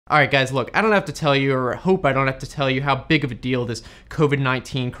Alright guys, look, I don't have to tell you, or hope I don't have to tell you how big of a deal this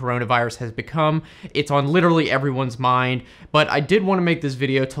COVID-19 coronavirus has become. It's on literally everyone's mind, but I did want to make this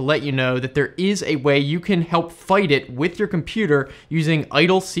video to let you know that there is a way you can help fight it with your computer using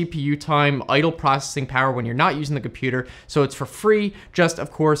idle CPU time, idle processing power when you're not using the computer. So it's for free, just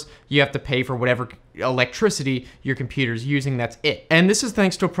of course you have to pay for whatever electricity your computer's using, that's it. And this is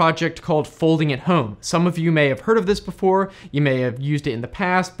thanks to a project called Folding at Home. Some of you may have heard of this before, you may have used it in the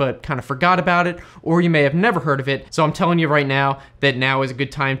past but kind of forgot about it, or you may have never heard of it. So I'm telling you right now that now is a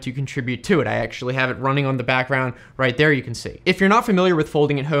good time to contribute to it. I actually have it running on the background right there, you can see. If you're not familiar with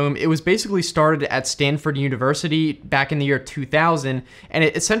Folding at Home, it was basically started at Stanford University back in the year 2000, and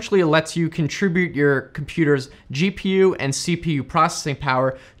it essentially lets you contribute your computer's GPU and CPU processing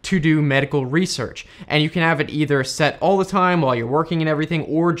power to do medical research. And you can have it either set all the time while you're working and everything,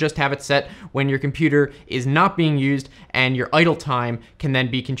 or just have it set when your computer is not being used and your idle time can then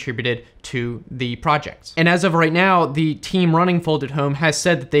be contributed to the projects. And as of right now, the team running Fold at Home has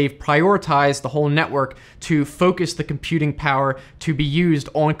said that they've prioritized the whole network to focus the computing power to be used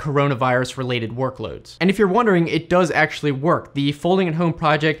on coronavirus related workloads. And if you're wondering, it does actually work. The Folding at Home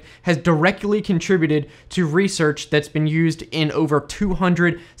project has directly contributed to research that's been used in over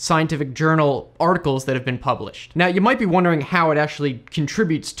 200 scientific journal articles that have been published. Now, you might be wondering how it actually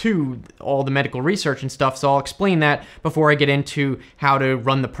contributes to all the medical research and stuff, so I'll explain that before I get into how to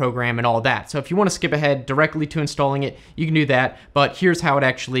run the program and all that. So if you want to skip ahead directly to installing it, you can do that, but here's how it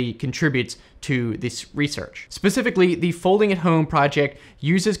actually contributes to this research. Specifically, the Folding at Home project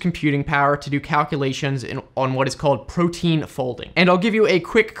uses computing power to do calculations on what is called protein folding. And I'll give you a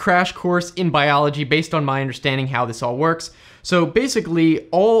quick crash course in biology based on my understanding how this all works. So basically,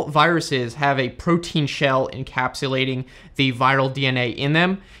 all viruses have a protein shell encapsulating the viral DNA in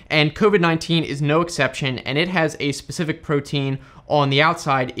them, and COVID-19 is no exception, and it has a specific protein on the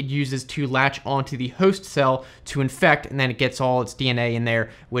outside it uses to latch onto the host cell to infect, and then it gets all its DNA in there,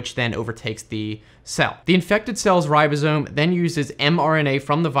 which then overtakes the cell. The infected cell's ribosome then uses mRNA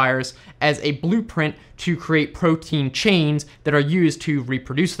from the virus as a blueprint to create protein chains that are used to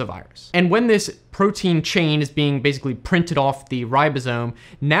reproduce the virus. And when this protein chain is being basically printed off the ribosome,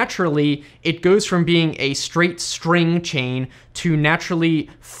 naturally it goes from being a straight string chain to naturally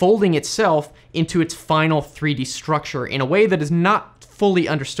folding itself into its final 3D structure in a way that is not fully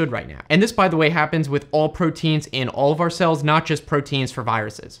understood right now. And this, by the way, happens with all proteins in all of our cells, not just proteins for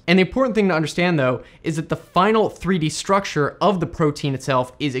viruses. And the important thing to understand, though, is that the final 3D structure of the protein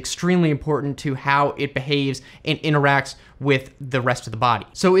itself is extremely important to how it behaves and interacts with the rest of the body.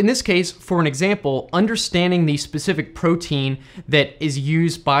 So in this case, for an example, understanding the specific protein that is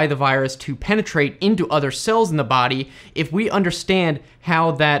used by the virus to penetrate into other cells in the body, if we understand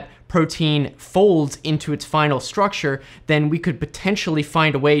how that protein folds into its final structure, then we could potentially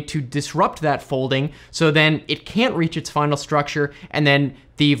find a way to disrupt that folding so then it can't reach its final structure, and then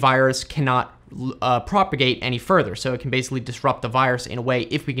the virus cannot propagate any further. So it can basically disrupt the virus in a way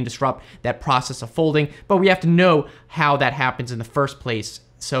if we can disrupt that process of folding, but we have to know how that happens in the first place.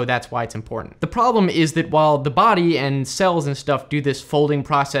 So that's why it's important. The problem is that while the body and cells and stuff do this folding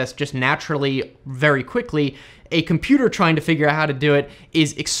process just naturally very quickly, a computer trying to figure out how to do it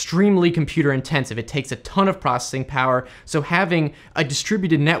is extremely computer intensive. It takes a ton of processing power, so having a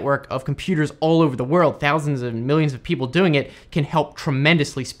distributed network of computers all over the world, thousands and millions of people doing it, can help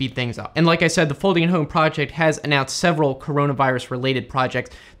tremendously speed things up. And like I said, the Folding at Home project has announced several coronavirus-related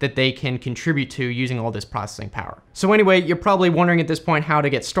projects that they can contribute to using all this processing power. So anyway, you're probably wondering at this point how to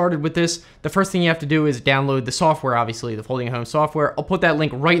get started with this. The first thing you have to do is download the software, obviously, the Folding at Home software. I'll put that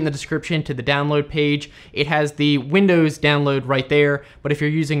link right in the description to the download page. It has the Windows download right there, but if you're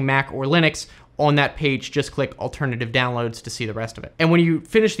using Mac or Linux, on that page, just click alternative downloads to see the rest of it. And when you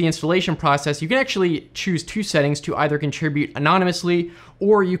finish the installation process, you can actually choose two settings to either contribute anonymously,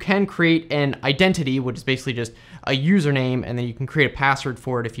 or you can create an identity, which is basically just a username, and then you can create a password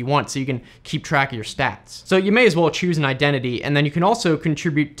for it if you want, so you can keep track of your stats. So you may as well choose an identity, and then you can also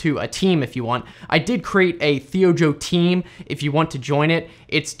contribute to a team if you want. I did create a TheoJoe team if you want to join it.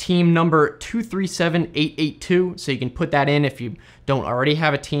 It's team number 237882, so you can put that in if you don't already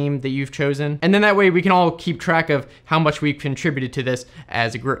have a team that you've chosen. And then that way we can all keep track of how much we've contributed to this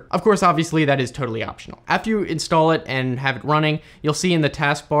as a group. Of course, obviously that is totally optional. After you install it and have it running, you'll see in the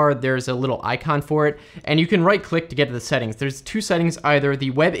taskbar, there's a little icon for it, and you can right click to get to the settings. There's two settings, either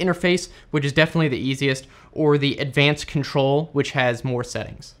the web interface, which is definitely the easiest, or the advanced control, which has more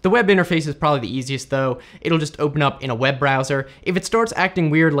settings. The web interface is probably the easiest though. It'll just open up in a web browser. If it starts acting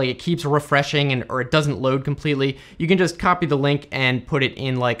weird, like it keeps refreshing or it doesn't load completely, you can just copy the link and put it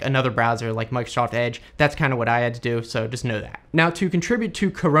in like another browser like Microsoft Edge. That's kind of what I had to do, so just know that. Now, to contribute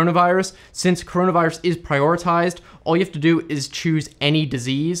to CoronaVirus, since CoronaVirus is prioritized, all you have to do is choose any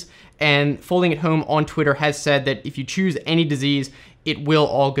disease, and Folding at Home on Twitter has said that if you choose any disease, it will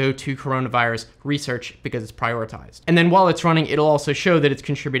all go to coronavirus research because it's prioritized. And then while it's running, it'll also show that it's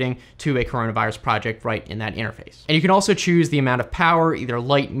contributing to a coronavirus project right in that interface. And you can also choose the amount of power, either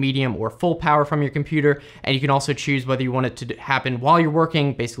light, medium, or full power from your computer. And you can also choose whether you want it to happen while you're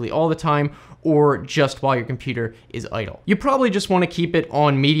working, basically all the time, or just while your computer is idle. You probably just want to keep it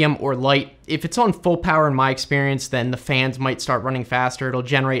on medium or light. If it's on full power, in my experience, then the fans might start running faster. It'll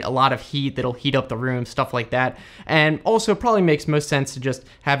generate a lot of heat that'll heat up the room, stuff like that. And also probably makes most sense to just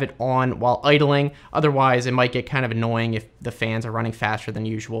have it on while idling. Otherwise, it might get kind of annoying if the fans are running faster than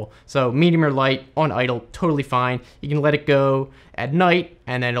usual. So medium or light on idle, totally fine. You can let it go at night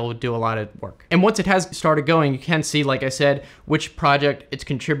and then it'll do a lot of work. And once it has started going, you can see, like I said, which project it's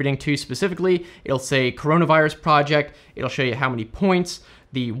contributing to specifically. It'll say coronavirus project. It'll show you how many points,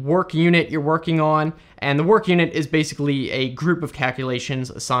 the work unit you're working on, and the work unit is basically a group of calculations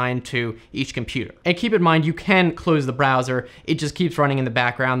assigned to each computer. And keep in mind, you can close the browser. It just keeps running in the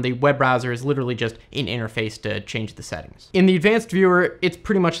background. The web browser is literally just an interface to change the settings. In the advanced viewer, it's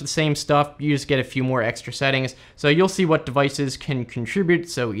pretty much the same stuff. You just get a few more extra settings. So you'll see what devices can contribute,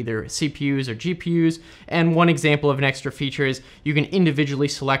 so either CPUs or GPUs. And one example of an extra feature is you can individually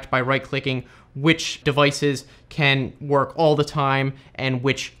select by right-clicking which devices can work all the time and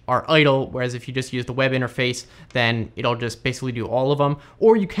which are idle, whereas if you just use the web interface, then it'll just basically do all of them.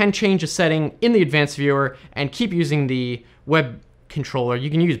 Or you can change a setting in the advanced viewer and keep using the web controller. You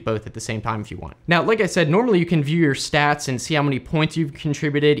can use both at the same time if you want. Now, like I said, normally you can view your stats and see how many points you've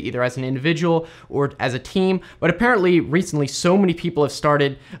contributed, either as an individual or as a team, but apparently recently so many people have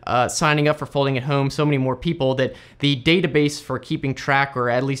started signing up for Folding at Home, so many more people, that the database for keeping track or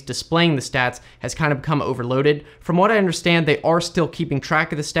at least displaying the stats has kind of become overloaded. From what I understand, they are still keeping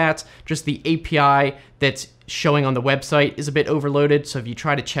track of the stats, just the API that's showing on the website is a bit overloaded. So if you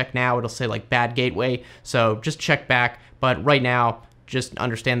try to check now, it'll say like bad gateway. So just check back. But right now, just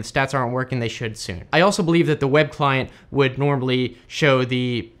understand the stats aren't working, they should soon. I also believe that the web client would normally show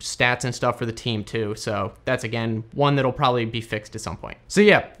the stats and stuff for the team too, so that's again one that'll probably be fixed at some point. So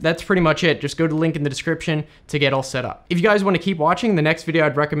yeah, that's pretty much it. Just go to the link in the description to get all set up. If you guys want to keep watching, the next video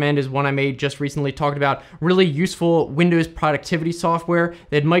I'd recommend is one I made just recently talking about really useful Windows productivity software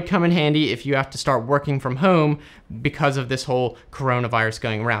that might come in handy if you have to start working from home because of this whole coronavirus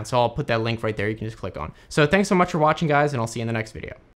going around. So I'll put that link right there, you can just click on. So thanks so much for watching, guys, and I'll see you in the next video.